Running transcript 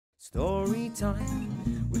Story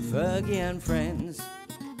time with Fergie and friends.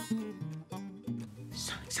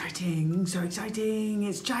 So exciting, so exciting.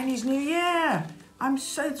 It's Chinese New Year. I'm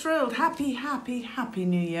so thrilled. Happy, happy, happy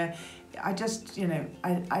New Year. I just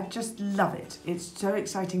love it. It's so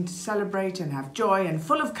exciting to celebrate and have joy and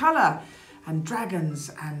full of colour and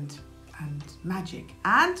dragons and magic.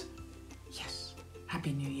 And yes,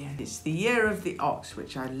 Happy New Year. It's the year of the ox,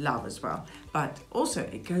 which I love as well. But also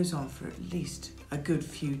it goes on for at least a good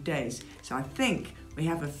few days. So I think we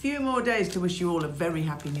have a few more days to wish you all a very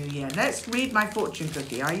happy New Year. Let's read my fortune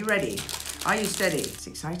cookie. Are you ready? Are you steady? It's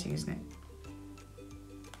exciting, isn't it?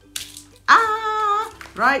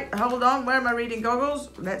 Right, hold on. Where are my reading goggles?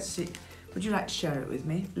 Let's see. Would you like to share it with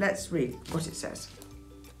me? Let's read what it says.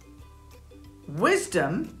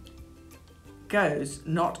 Wisdom goes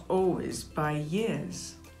not always by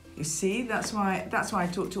years. You see, that's why I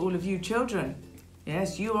talk to all of you children.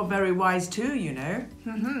 Yes, you are very wise too, you know.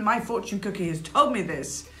 My fortune cookie has told me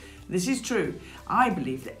this. This is true. I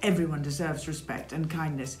believe that everyone deserves respect and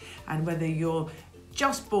kindness, and whether you're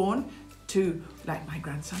just born to, like my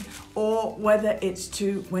grandson, or whether it's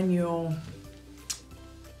to when you're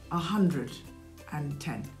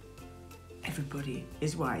 110. Everybody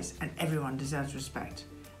is wise and everyone deserves respect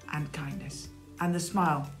and kindness. And the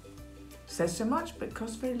smile says so much but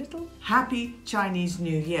costs very little. Happy Chinese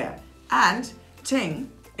New Year. And Ting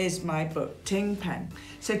is my book, Ting Peng.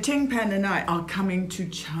 So Ting Peng and I are coming to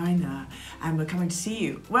China and we're coming to see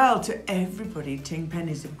you. Well, to everybody, Ting Peng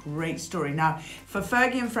is a great story. Now, for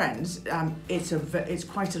Fergie and friends, it's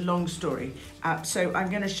quite a long story. So I'm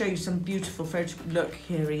going to show you some beautiful photos. Look,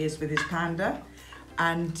 here he is with his panda.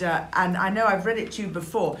 And I know I've read it to you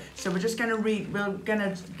before, so we're going to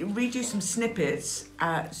read you some snippets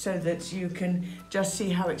so that you can just see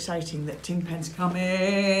how exciting that Ting Peng's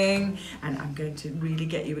coming, and I'm going to really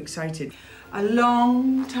get you excited. A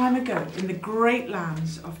long time ago, in the great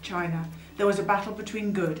lands of China, there was a battle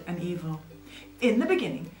between good and evil. In the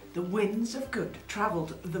beginning, the winds of good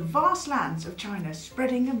travelled the vast lands of China,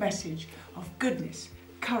 spreading a message of goodness,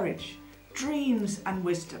 courage, dreams and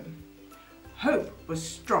wisdom. Hope was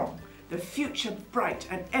strong, the future bright,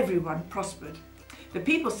 and everyone prospered. The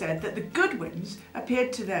people said that the good winds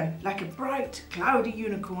appeared to them like a bright, cloudy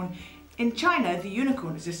unicorn. In China, the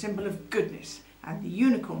unicorn is a symbol of goodness, and the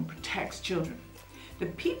unicorn protects children. The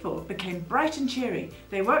people became bright and cheery.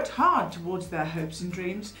 They worked hard towards their hopes and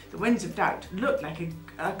dreams. The winds of doubt looked like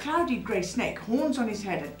a cloudy grey snake, horns on his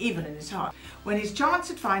head and evil in his heart. When his chance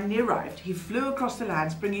had finally arrived, he flew across the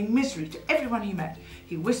lands, bringing misery to everyone he met.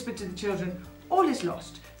 He whispered to the children, "All is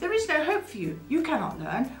lost. There is no hope for you. You cannot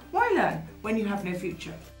learn. Why learn when you have no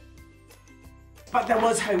future?" But there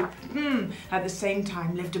was hope. At the same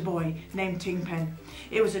time lived a boy named Ting Peng.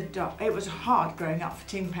 It was hard growing up for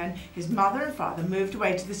Ting Peng. His mother and father moved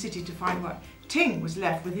away to the city to find work. Ting was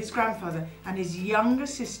left with his grandfather and his younger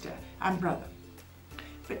sister and brother.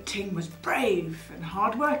 But Ting was brave and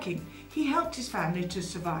hard-working. He helped his family to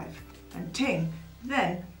survive. And Ting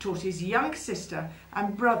then taught his younger sister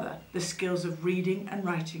and brother the skills of reading and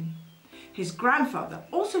writing. His grandfather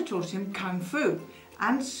also taught him kung fu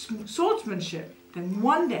and swordsmanship. Then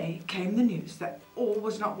one day came the news that all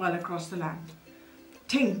was not well across the land.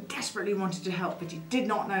 Ting desperately wanted to help, but he did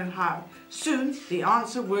not know how. Soon the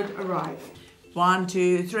answer would arrive. 1,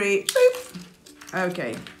 2, 3, boop.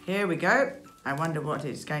 Okay, here we go. I wonder what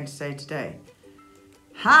it's going to say today.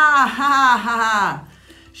 Ha ha ha ha!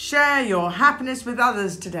 Share your happiness with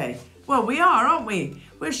others today. Well, we are, aren't we?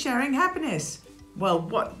 We're sharing happiness. Well,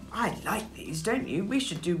 I like these, don't you? We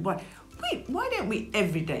should do what? Wait, why don't we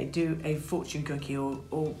every day do a fortune cookie, or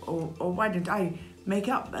why don't I make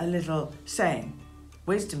up a little saying?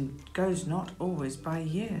 Wisdom goes not always by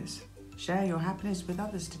years. Share your happiness with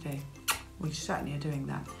others today. We certainly are doing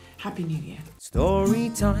that. Happy New Year.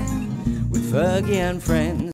 Story time with Fergie and friends.